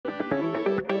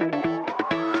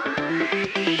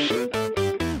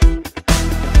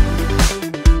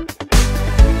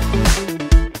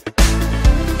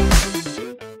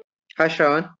Hi,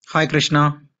 Shravan. Hi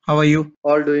Krishna, how are you?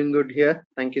 All doing good here.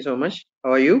 Thank you so much.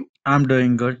 How are you? I'm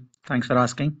doing good. Thanks for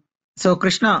asking. So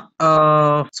Krishna,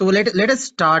 let us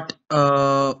start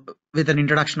with an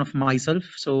introduction of myself.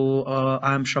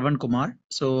 I'm Shravan Kumar.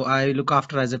 So I look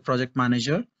after as a project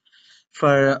manager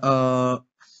for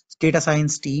data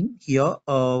science team here,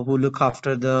 who look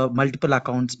after the multiple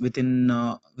accounts within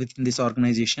this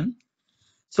organization.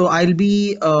 So I'll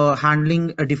be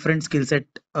handling a different skill set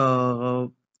uh,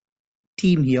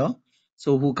 team here.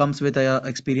 So who comes with a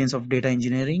experience of data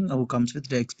engineering, who comes with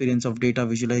the experience of data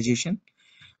visualization,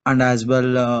 and as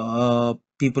well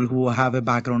people who have a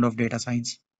background of data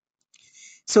science.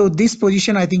 So this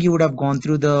position, I think you would have gone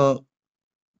through the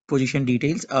position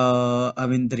details. I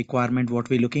mean, the requirement, what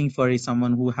we're looking for is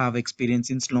someone who have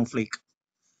experience in Snowflake.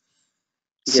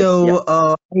 Yes,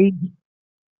 yeah.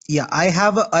 Yeah, I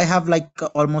have like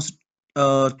almost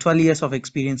 12 years of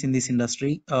experience in this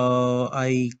industry.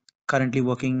 I currently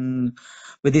working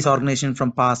with this organization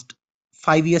from past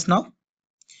 5 years now.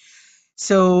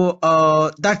 So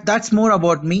that's more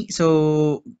about me.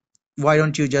 So why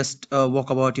don't you just walk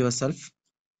about yourself?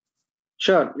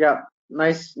 Sure. Yeah.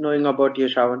 Nice knowing about you,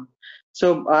 Shravan.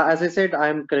 So, as I said,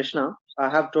 I'm Krishna. I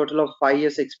have total of 5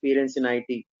 years experience in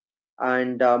IT,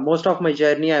 and most of my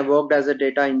journey I worked as a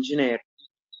data engineer.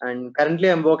 And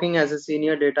currently, I'm working as a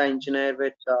senior data engineer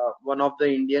with one of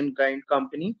the Indian client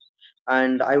company,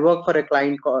 and I work for a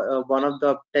client, one of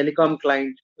the telecom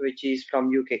client, which is from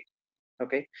UK.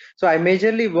 Okay, so I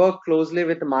majorly work closely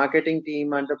with the marketing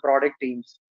team and the product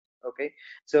teams. Okay,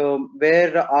 so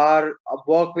where our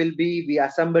work will be, we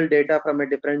assemble data from a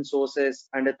different sources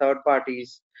and a third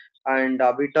parties, and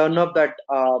we turn up that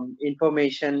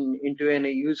information into a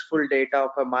useful data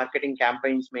for marketing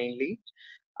campaigns mainly.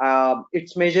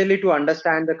 It's majorly to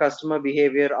understand the customer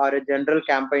behavior or a general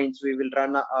campaigns we will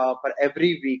run for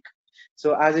every week.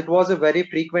 So as it was a very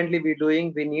frequently we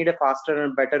doing, we need a faster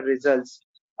and better results.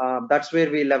 That's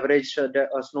where we leverage the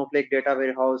Snowflake data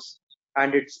warehouse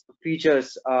and its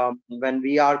features when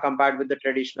we are compared with the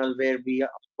traditional, where we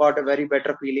got a very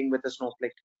better feeling with the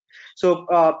Snowflake. So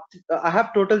I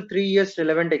have total 3 years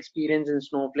relevant experience in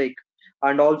Snowflake,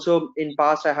 and also in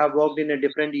past I have worked in a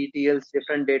different ETLs,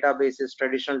 different databases,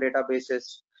 traditional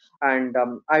databases, and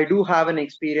I do have an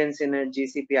experience in a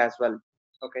GCP as well.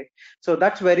 Okay, so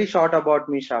that's very short about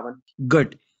me, Shravan.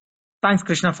 Good. Thanks,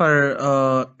 Krishna,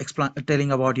 for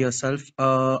telling about yourself.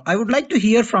 I would like to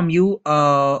hear from you,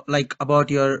 like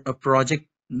about your project,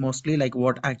 mostly like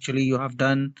what actually you have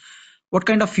done. What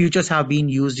kind of features have been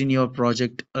used in your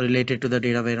project related to the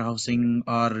data warehousing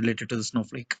or related to the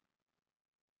Snowflake?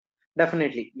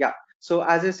 Definitely, yeah. So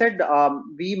as I said,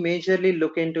 we majorly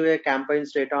look into a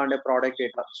campaigns data and a product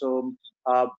data. So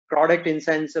product in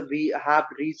sense, we have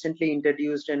recently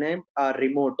introduced in a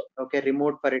remote, okay,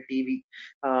 remote for a TV.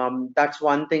 That's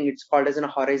one thing. It's called as an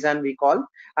horizon we call,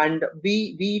 and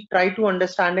we try to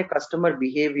understand a customer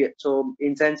behavior. So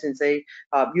in sense, in say,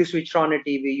 you switched on a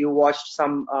TV, you watched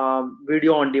some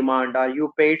video on demand, or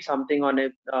you paid something on a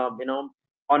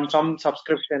on some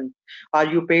subscription, are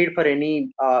you paid for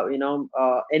any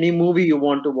movie you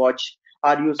want to watch,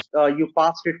 are you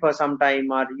passed it for some time,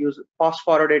 or you fast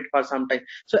forward it for some time.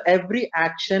 So every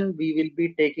action we will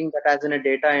be taking that as in a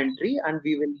data entry, and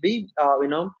we will be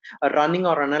running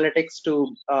our analytics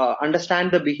to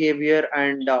understand the behavior,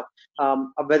 and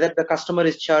whether the customer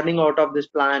is churning out of this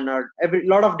plan, or every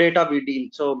lot of data we deal.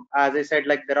 So as I said,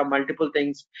 like there are multiple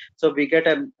things, so we get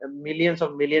a millions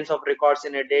of records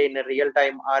in a day in a real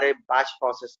time or a batch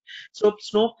process. So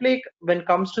Snowflake, when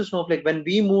comes to Snowflake, when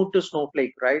we move to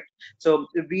Snowflake, right? So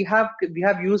we have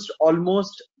used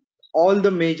almost all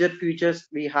the major features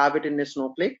we have it in a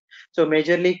Snowflake. So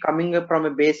majorly coming up from a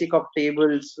basic of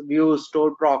tables, views,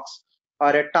 stored procs, or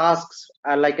a tasks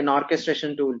like an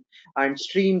orchestration tool, and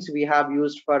streams we have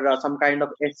used for some kind of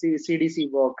CDC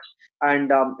work.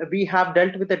 And we have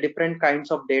dealt with the different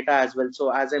kinds of data as well. So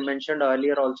as I mentioned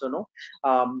earlier also, no,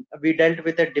 we dealt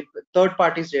with a third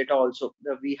parties data also.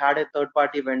 We had a third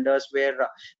party vendors where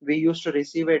we used to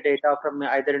receive a data from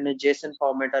either in a JSON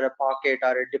format or a pocket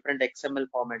or a different XML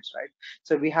formats, right?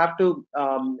 So we have to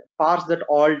parse that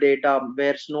all data,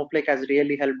 where Snowflake has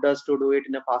really helped us to do it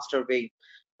in a faster way,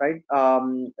 right?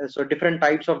 So different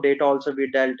types of data also we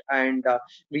dealt, and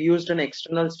we used an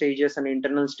external stages and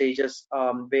internal stages,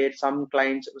 where some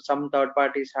clients, some third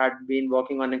parties had been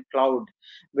working on a cloud,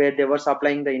 where they were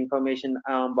supplying the information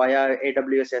via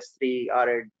AWS S3,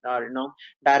 or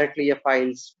directly a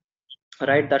files,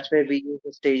 right? That's where we use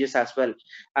the stages as well.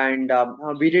 And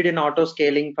we did an auto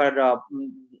scaling for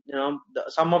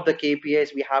some of the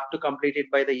KPIs we have to complete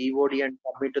it by the EOD and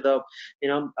submit to the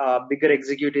bigger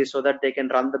executives so that they can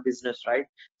run the business, right?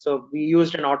 So we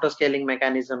used an auto scaling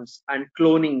mechanisms and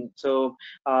cloning. So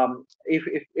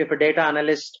if a data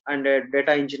analyst and a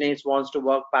data engineers wants to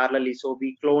work parallelly, so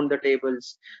we clone the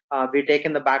tables, we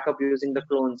taken the backup using the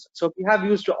clones. So we have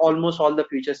used almost all the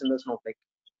features in the Snowflake.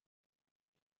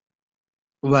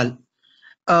 Well,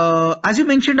 as you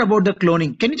mentioned about the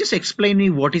cloning, can you just explain me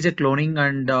what is a cloning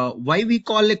and why we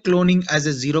call a cloning as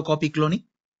a zero copy cloning?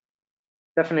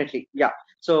 Definitely, yeah.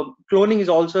 So cloning is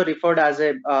also referred as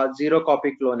a zero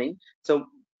copy cloning. So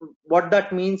what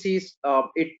that means is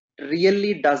it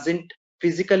really doesn't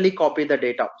physically copy the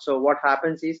data. So what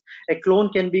happens is a clone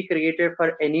can be created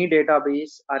for any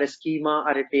database or a schema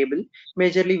or a table.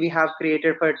 Majorly we have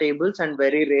created for tables, and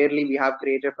very rarely we have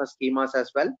created for schemas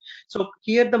as well. So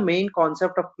here the main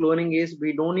concept of cloning is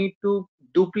we don't need to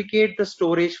duplicate the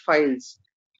storage files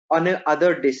on a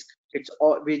other disk. It's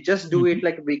all, we just do it Mhm.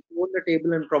 like we clone the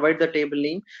table and provide the table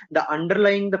name. The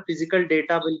underlying the physical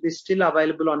data will be still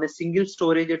available on a single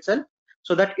storage itself,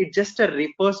 so that it just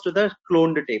refers to the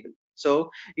cloned table.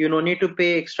 So you no need to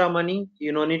pay extra money,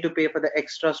 you no need to pay for the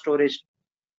extra storage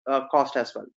cost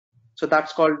as well. So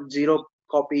that's called zero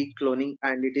copy cloning,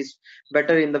 and it is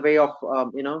better in the way of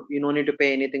you no need to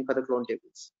pay anything for the clone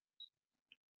tables.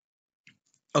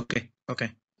 Okay, okay.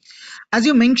 As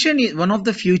you mentioned, one of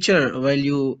the future, while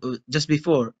you just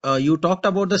before you talked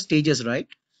about the stages, right?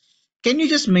 Can you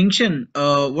just mention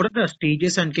what are the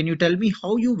stages, and can you tell me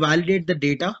how you validate the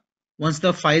data once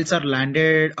the files are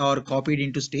landed or copied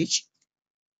into stage?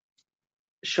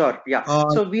 Sure, yeah. Uh,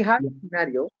 So we had yeah. a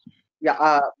scenario.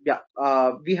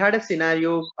 We had a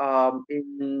scenario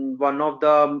in one of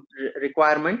the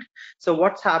requirement. So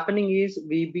what's happening is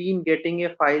we've been getting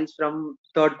a files from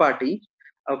third party.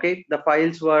 Okay, the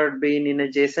files were being in a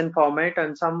JSON format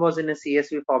and some was in a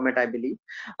CSV format, I believe.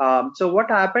 So what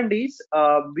happened is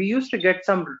we used to get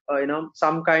some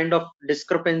some kind of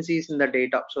discrepancies in the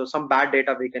data. So some bad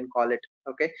data we can call it.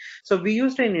 Okay, so we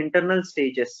used in internal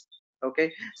stages.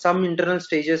 Okay, some internal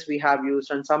stages we have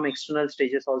used and some external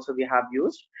stages also we have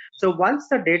used. So once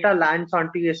the data lands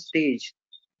onto a stage,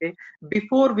 okay,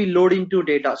 before we load into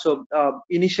data, so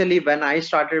initially when I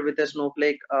started with a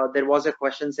Snowflake, there was a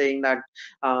question saying that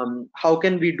how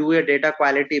can we do a data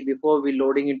quality before we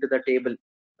loading into the table,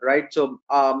 right? So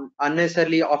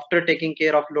unnecessarily after taking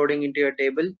care of loading into a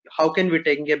table, how can we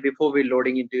take care before we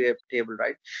loading into a table,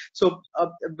 right? So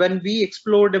when we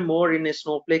explored more in a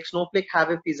Snowflake have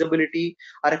a feasibility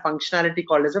or a functionality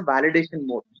called as a validation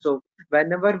mode. So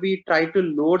whenever we try to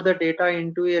load the data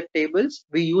into a tables,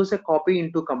 we use a copy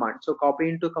into command. So copy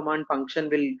into command function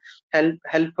will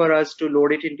help for us to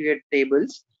load it into a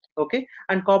tables. Okay,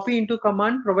 and copy into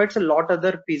command provides a lot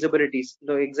other feasibilities.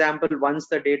 The example, once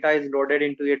the data is loaded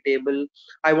into a table,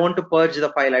 I want to purge the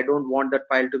file, I don't want that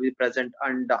file to be present,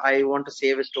 and I want to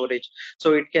save a storage,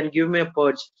 so it can give me a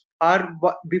purge. Or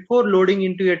before loading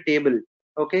into a table,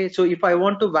 okay, so if I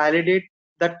want to validate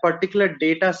that particular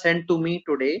data sent to me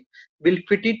today will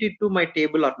fit it into my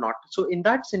table or not. So in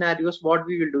that scenarios, what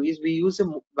we will do is we use a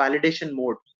validation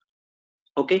mode.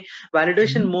 Okay,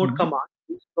 validation Mhm, mode mhm. command,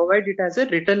 we provide it as a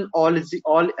return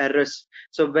all errors.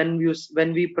 So when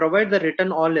we provide the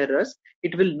return all errors,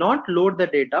 it will not load the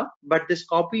data, but this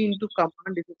copy into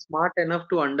command is smart enough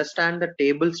to understand the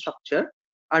table structure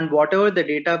and whatever the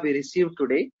data we receive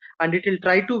today, and it will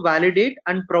try to validate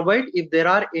and provide if there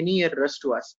are any errors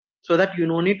to us, so that you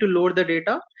no need to load the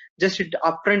data. Just it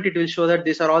upfront it will show that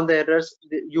these are all the errors,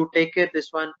 you take care this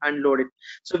one and load it.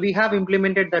 So we have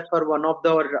implemented that for one of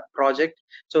the project.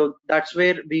 So that's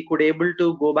where we could able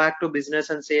to go back to business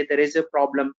and say there is a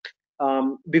problem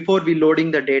before we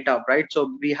loading the data, right?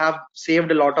 So we have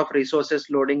saved a lot of resources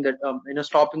loading that,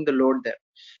 stopping the load there.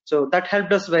 So that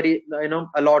helped us very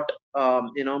a lot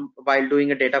while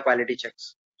doing a data quality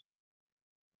checks.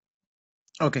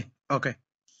 Okay, okay.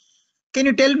 Can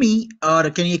you tell me or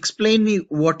can you explain me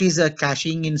what is a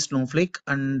caching in Snowflake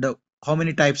and how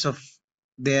many types of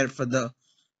there for the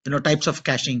types of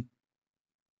caching?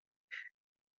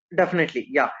 Definitely,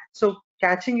 yeah. So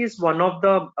catching is one of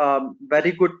the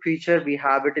very good feature we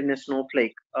have it in a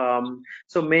Snowflake.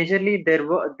 So majorly there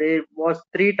was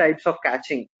three types of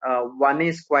catching. One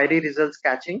is query results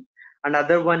catching.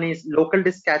 Another one is local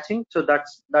disk catching. So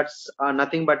that's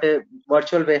nothing but a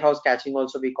virtual warehouse catching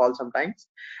also we call sometimes,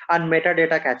 and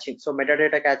metadata catching. So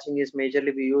metadata catching is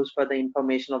majorly we use for the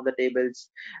information of the tables,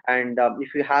 and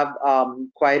if you have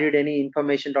queried any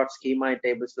information dot schema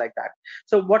tables like that.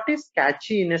 So what is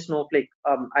catchy in a Snowflake?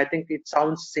 I think it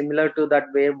sounds similar to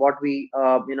that way what we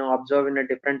observe in a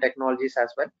different technologies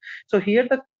as well. So here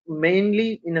the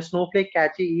mainly in a Snowflake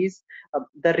catchy is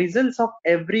the results of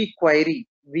every query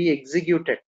we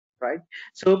executed, right?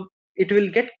 So it will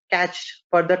get catched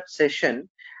for that session,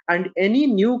 and any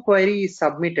new query is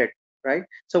submitted, right?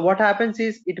 So what happens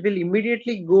is it will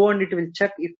immediately go and it will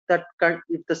check if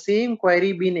if the same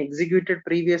query been executed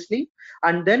previously,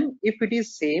 and then if it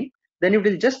is same, then it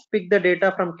will just pick the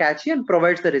data from catchy and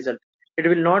provides the result. It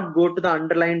will not go to the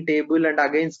underlying table and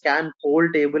again scan whole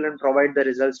table and provide the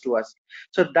results to us.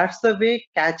 So that's the way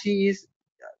catchy is.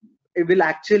 It will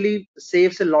actually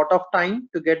saves a lot of time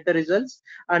to get the results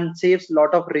and saves a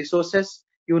lot of resources.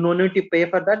 You no need to pay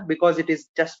for that because it is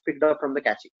just picked up from the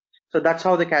catchy. So that's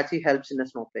how the catchy helps in a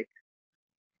Snowflake.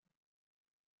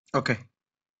 Okay.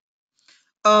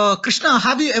 Krishna,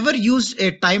 have you ever used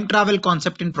a time travel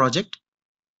concept in project?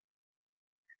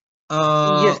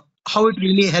 Yes. How it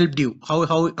really helped you? How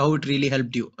it really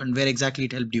helped you, and where exactly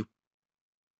it helped you?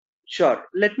 Sure.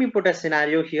 Let me put a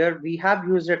scenario here. We have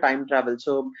used a time travel.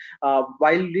 So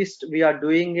while this we are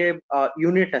doing a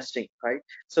unit testing, right?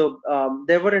 So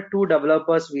there were two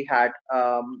developers we had.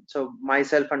 So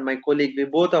myself and my colleague, we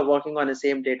both are working on the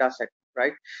same data set,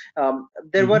 right?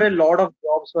 There were Mhm. a lot of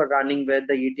jobs were running where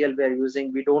the ETL we are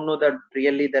using. We don't know that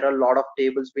really there are a lot of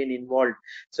tables being involved.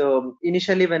 So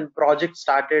initially when project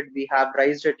started, we have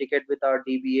raised a ticket with our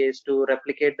DBAs to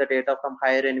replicate the data from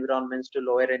higher environments to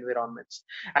lower environments.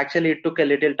 Actually it took a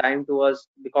little time to us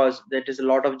because there is a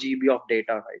lot of GB of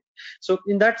data, right? So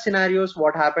in that scenarios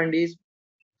what happened is,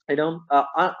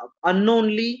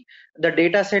 unknowingly the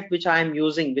data set which I am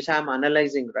using, which I am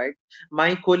analyzing, right,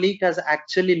 my colleague has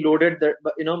actually loaded the,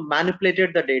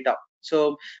 manipulated the data.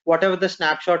 So whatever the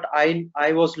snapshot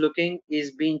I was looking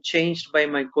is being changed by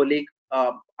my colleague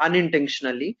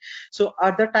unintentionally. So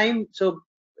at the time, so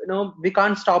we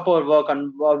can't stop our work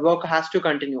and our work has to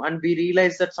continue, and we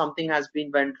realize that something has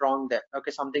been went wrong there. Okay,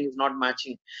 something is not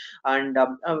matching. And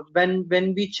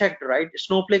when we checked, right,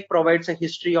 Snowflake provides a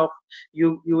history of,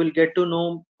 you will get to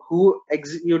know who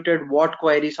executed what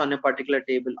queries on a particular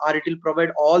table, or it will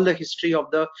provide all the history of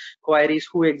the queries,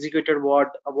 who executed what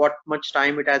much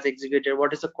time it has executed,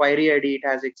 what is the query ID it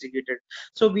has executed.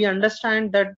 So we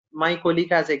understand that my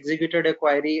colleague has executed a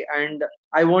query and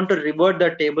I want to revert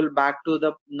the table back to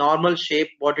the normal shape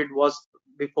what it was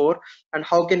before, and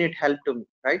how can it help to me,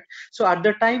 right? So at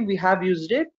the time we have used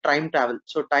a time travel.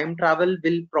 So time travel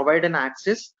will provide an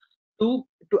access to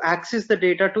access the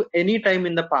data to any time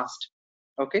in the past.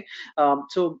 Okay.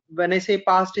 So when I say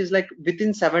past is like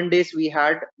within 7 days we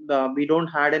had, we don't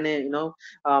had any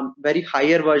very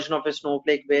higher version of a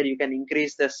Snowflake where you can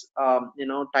increase this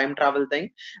time travel thing.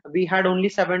 We had only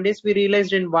 7 days. We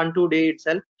realized in 1 2 day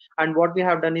itself, and what we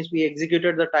have done is we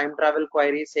executed the time travel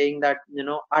query saying that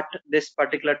at this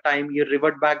particular time you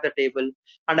revert back the table,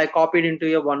 and I copied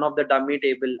into a one of the dummy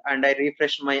table and I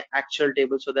refreshed my actual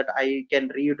table so that I can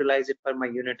reutilize it for my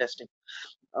unit testing.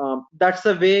 That's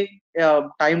the way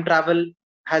time travel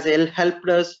has helped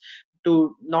us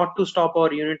to not to stop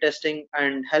our unit testing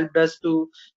and helped us to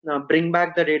bring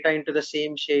back the data into the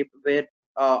same shape where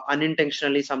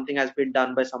unintentionally something has been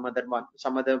done by some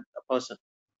other person.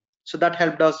 So that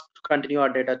helped us to continue our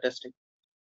data testing.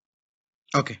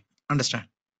 Okay, understand.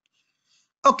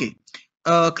 Okay.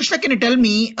 Krishna, can you tell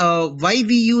me why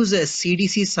we use a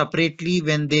CDC separately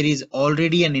when there is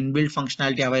already an inbuilt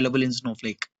functionality available in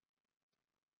Snowflake?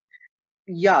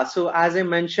 Yeah, so as I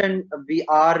mentioned, we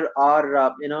are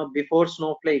before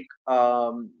Snowflake,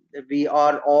 we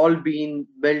are all being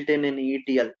built in an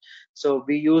ETL. So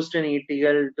we used an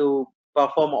ETL to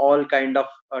perform all kind of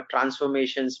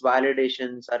transformations,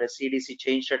 validations, or a CDC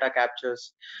change data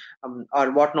captures,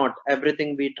 or whatnot.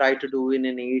 Everything we try to do in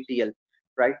an ETL,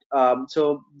 right?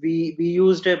 So we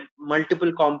used a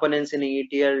multiple components in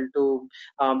ETL to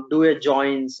do a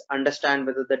joins, understand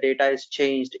whether the data is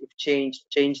changed, if changed,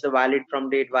 change the valid from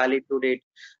date, valid to date.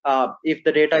 If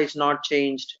the data is not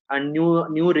changed and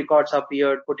new records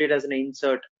appeared, put it as an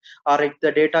insert. Or if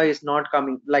the data is not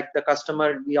coming, like the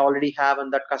customer we already have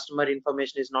and that customer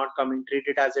information is not coming, treat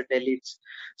it as a deletes.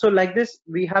 So like this,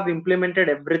 we have implemented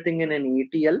everything in an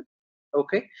ETL.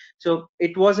 Okay, so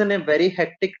it wasn't a very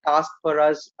hectic task for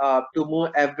us to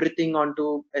move everything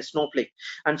onto a Snowflake.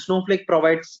 And Snowflake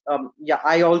provides, yeah,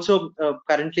 I also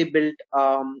currently built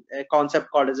a concept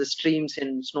called as a streams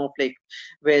in Snowflake,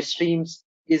 where streams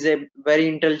is a very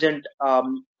intelligent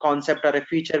concept or a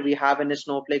feature we have in a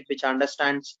Snowflake which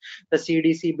understands the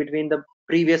CDC between the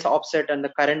previous offset and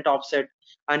the current offset,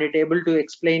 and it able to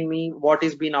explain me what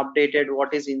is being updated,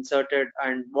 what is inserted,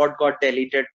 and what got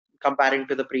deleted comparing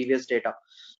to the previous data.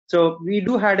 So we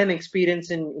do had an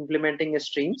experience in implementing a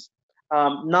streams.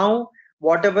 Now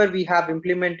whatever we have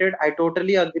implemented, I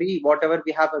totally agree. Whatever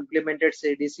we have implemented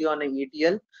CDC on an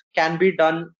ETL can be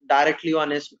done directly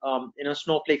on a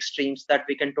Snowflake streams, that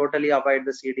we can totally avoid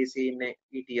the CDC in a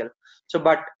ETL. So,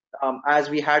 but as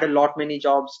we had a lot many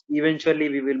jobs, eventually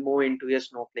we will move into a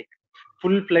Snowflake,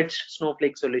 full-fledged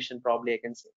Snowflake solution, probably I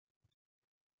can say.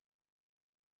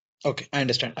 Okay, I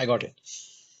understand. I got it.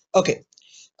 Okay.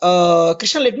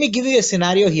 Krishna, let me give you a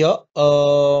scenario here.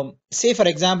 Say, for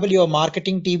example, your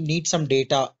marketing team needs some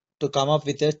data to come up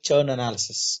with a churn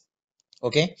analysis.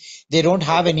 Okay. They don't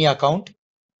have Okay. any account.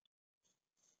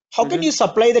 How can Mhm. you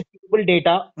supply the table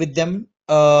data with them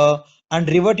and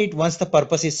revert it once the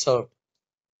purpose is served?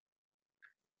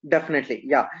 Definitely,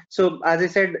 yeah. So as I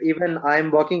said, even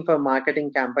I'm working for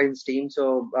marketing campaigns team.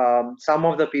 So some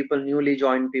of the people, newly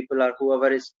joined people, or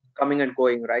whoever is coming and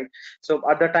going, right? So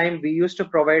at the time, we used to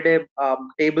provide a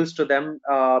tables to them.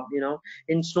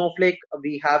 In Snowflake,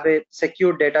 we have a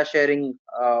secure data sharing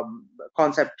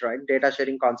concept, right? Data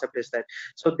sharing concept is that.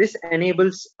 So this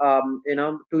enables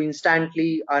to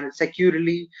instantly and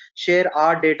securely share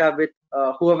our data with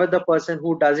whoever the person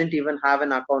who doesn't even have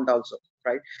an account also,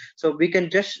 right? So we can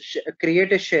just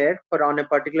create a share for on a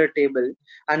particular table,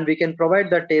 and we can provide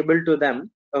the table to them.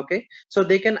 Okay, so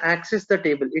they can access the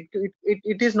table.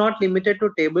 It is not limited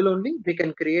to table only. We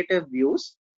can create a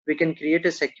views, we can create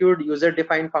a secured user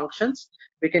defined functions,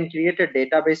 we can create a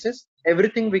databases,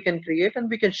 everything we can create and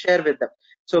we can share with them.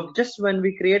 So just when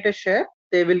we create a share,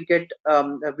 they will get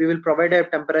we will provide a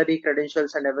temporary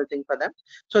credentials and everything for them,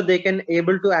 so they can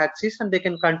able to access and they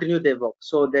can continue their work.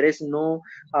 So there is no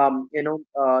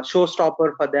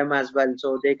showstopper for them as well,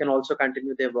 so they can also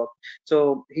continue their work.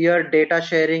 So here data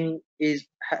sharing is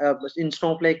in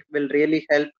Snowflake will really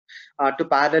help to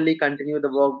parallelly continue the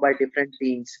work by different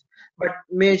teams. But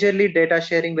majorly data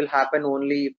sharing will happen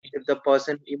only if the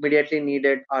person immediately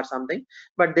needed or something,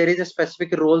 but there is a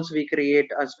specific roles we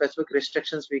create, specific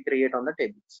restrictions we create on the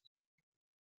tables.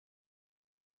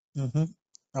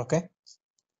 Okay.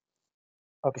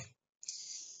 Okay.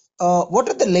 What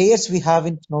are the layers we have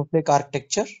in Snowflake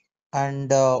architecture, and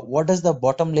what does the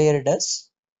bottom layer does?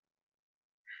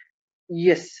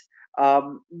 Yes,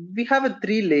 we have a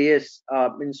three layers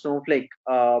in Snowflake.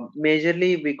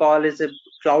 Majorly, we call is a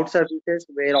cloud services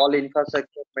where all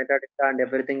infrastructure, metadata, and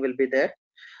everything will be there,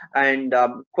 and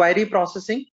query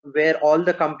processing where all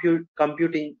the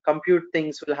compute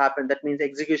things will happen. That means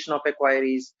execution of a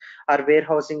queries, or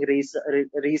warehousing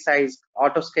resize,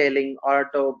 auto scaling,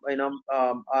 auto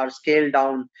or scale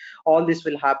down. All this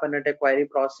will happen at a query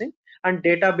processing. And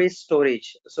database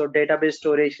storage. So database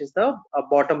storage is the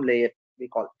bottom layer we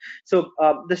call. So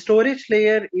the storage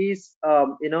layer is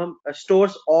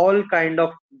stores all kind of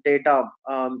data,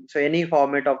 so any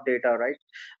format of data, right?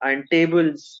 And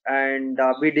tables, and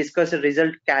we discussed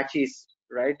result caches,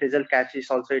 right? Result caches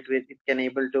also, it can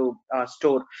able to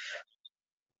store.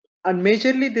 And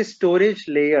majorly this storage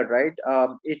layer, right?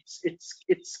 It's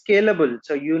scalable,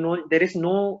 so there is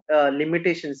no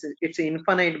limitations. It's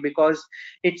infinite because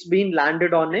it's been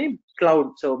landed on a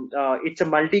cloud. So it's a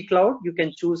multi-cloud. You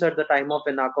can choose at the time of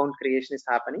an account creation is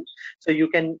happening. So you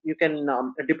can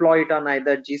deploy it on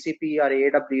either GCP or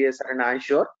AWS or an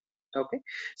Azure. Okay,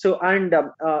 so and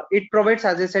it provides,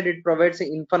 as I said, it provides an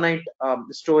infinite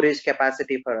storage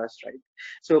capacity for us, right?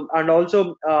 So and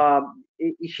also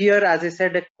here, as I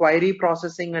said, a query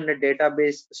processing and a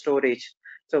database storage.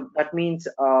 So that means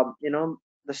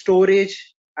the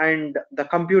storage and the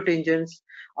compute engines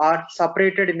are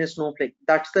separated in a Snowflake.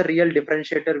 That's the real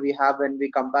differentiator we have when we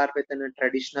compare within a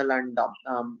traditional and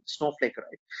Snowflake,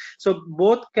 right? So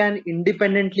both can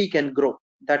independently can grow.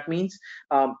 That means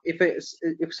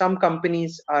if some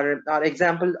companies are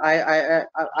example, I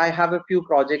have a few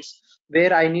projects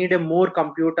where I need a more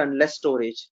compute and less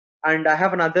storage, and I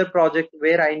have another project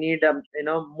where I need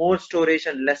more storage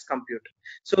and less compute.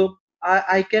 So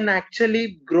I can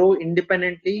actually grow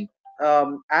independently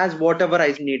as whatever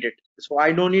I needed. So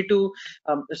I don't need to.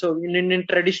 So in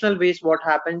traditional ways, what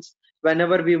happens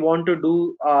whenever we want to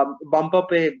do bump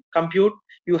up a compute,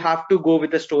 you have to go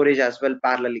with the storage as well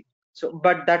parallelly. So,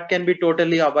 but that can be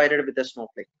totally avoided with the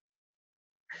Snowflake.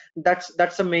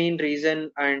 That's the main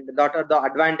reason, and that are the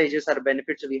advantages or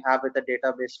benefits we have with the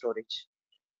database storage.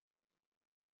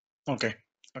 Okay.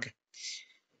 Okay.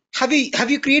 Have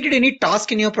you created any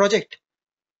task in your project?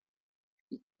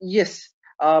 Yes,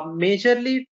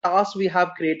 majorly tasks we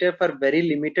have created for very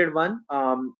limited one.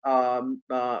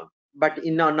 but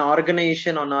in an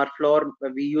organization on our floor,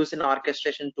 we use an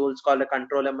orchestration tools called a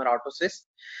controller or autosys.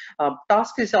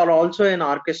 Tasks are also an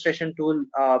orchestration tool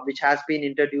which has been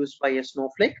introduced by a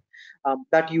Snowflake,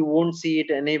 that you won't see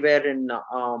it anywhere in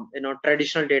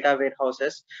traditional data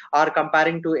warehouses, or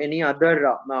comparing to any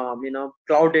other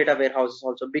cloud data warehouses.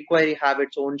 Also, BigQuery have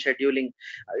its own scheduling.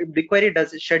 BigQuery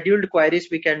does scheduled queries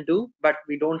we can do, but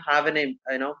we don't have any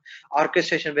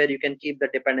orchestration where you can keep the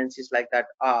dependencies like that.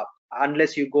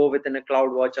 Unless you go within a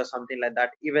CloudWatch or something like that.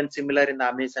 Even similar in the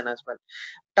Amazon as well.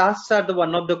 Tasks are the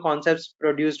one of the concepts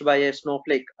produced by a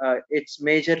Snowflake. It's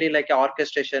majorly like a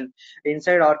orchestration.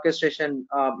 Inside orchestration,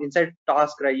 inside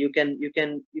task, right? You can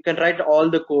write all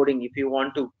the coding if you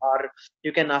want to, or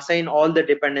you can assign all the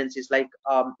dependencies. Like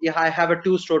if I have a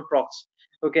two stored procs,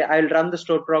 okay, I'll run the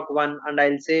stored proc one, and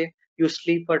I'll say you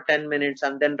sleep for 10 minutes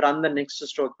and then run the next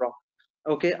stored proc.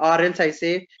 Okay, or else I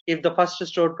say if the first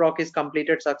stored proc is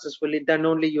completed successfully, then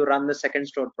only you run the second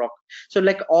stored proc. So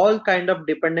like all kind of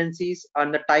dependencies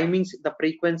and the timings, the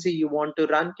frequency you want to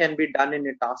run can be done in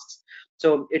a tasks.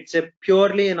 So it's a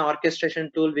purely an orchestration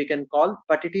tool we can call,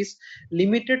 but it is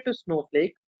limited to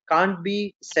Snowflake, can't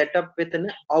be set up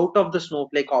within out of the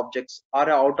Snowflake objects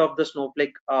or out of the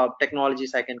Snowflake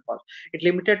technologies, I can call it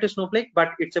limited to Snowflake, but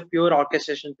it's a pure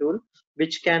orchestration tool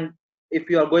which can, if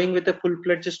you are going with a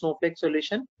full-fledged Snowflake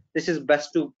solution, this is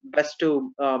best to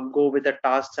go with the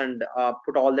tasks and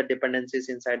put all the dependencies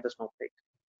inside the Snowflake.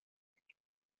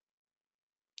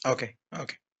 Okay.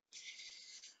 Okay.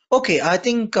 Okay. I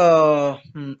think I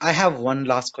have one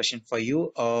last question for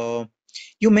you.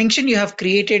 You mentioned you have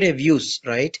created a views,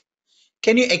 right?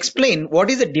 Can you explain what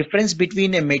is the difference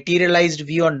between a materialized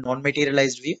view and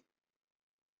non-materialized view?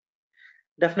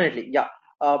 Definitely, yeah.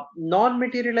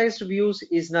 Non-materialized views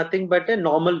is nothing but a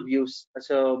normal views.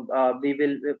 So we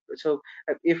will. So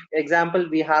if example,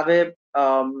 we have a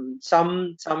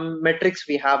some metrics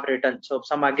we have written. So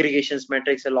some aggregations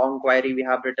metrics, a long query we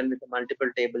have written with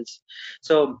multiple tables.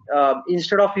 So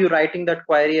instead of you writing that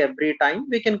query every time,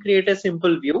 we can create a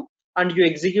simple view and you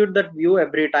execute that view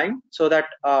every time, so that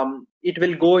it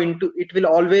will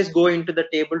always go into the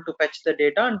table to fetch the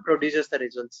data and produces the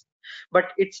results.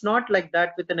 But it's not like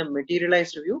that within a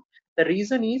materialized view. The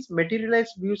reason is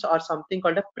materialized views are something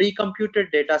called a pre-computed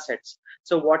data sets.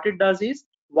 So what it does is,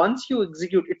 once you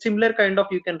execute, it's similar kind of,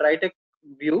 you can write a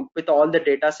view with all the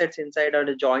data sets inside or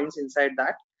the joins inside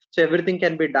that, so everything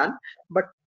can be done.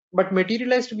 But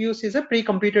materialized views is a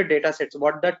pre-computed data sets.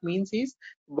 What that means is,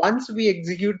 once we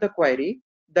execute the query,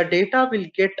 the data will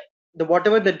get, the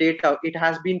whatever the data it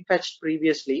has been fetched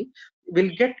previously will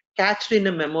get cached in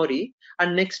a memory,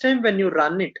 and next time when you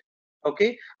run it,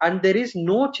 okay, and there is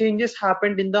no changes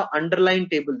happened in the underlying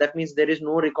table, that means there is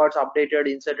no records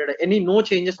updated, inserted, any no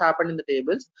changes happened in the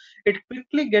tables, it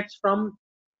quickly gets from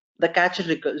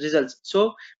the results.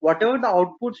 So whatever the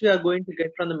outputs we are going to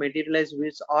get from the materialized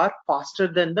views are faster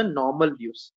than the normal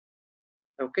views.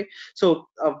 Okay, so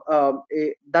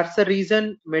that's the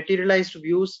reason materialized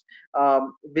views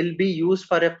will be used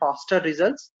for a faster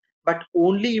results, but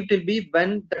only it will be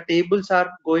when the tables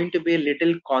are going to be a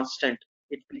little constant,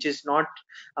 which is not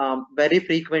very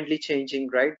frequently changing,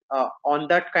 right? On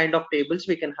that kind of tables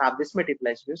we can have this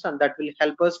materialized views, and that will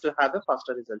help us to have a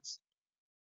faster results.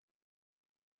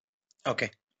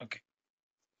 Okay. Okay.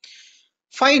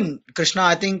 Fine, Krishna.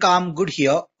 I think I'm good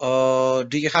here. Do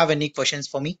you have any questions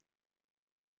for me?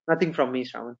 Nothing from me,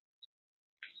 Shravan.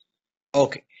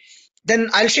 Okay. Then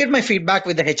I'll share my feedback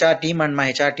with the HR team, and my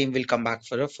HR team will come back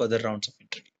for a further rounds of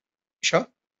interview. Sure.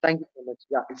 Thank you so much.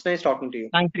 Yeah, it's nice talking to you.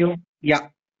 Thank you. Yeah.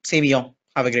 Same here.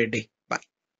 Have a great day.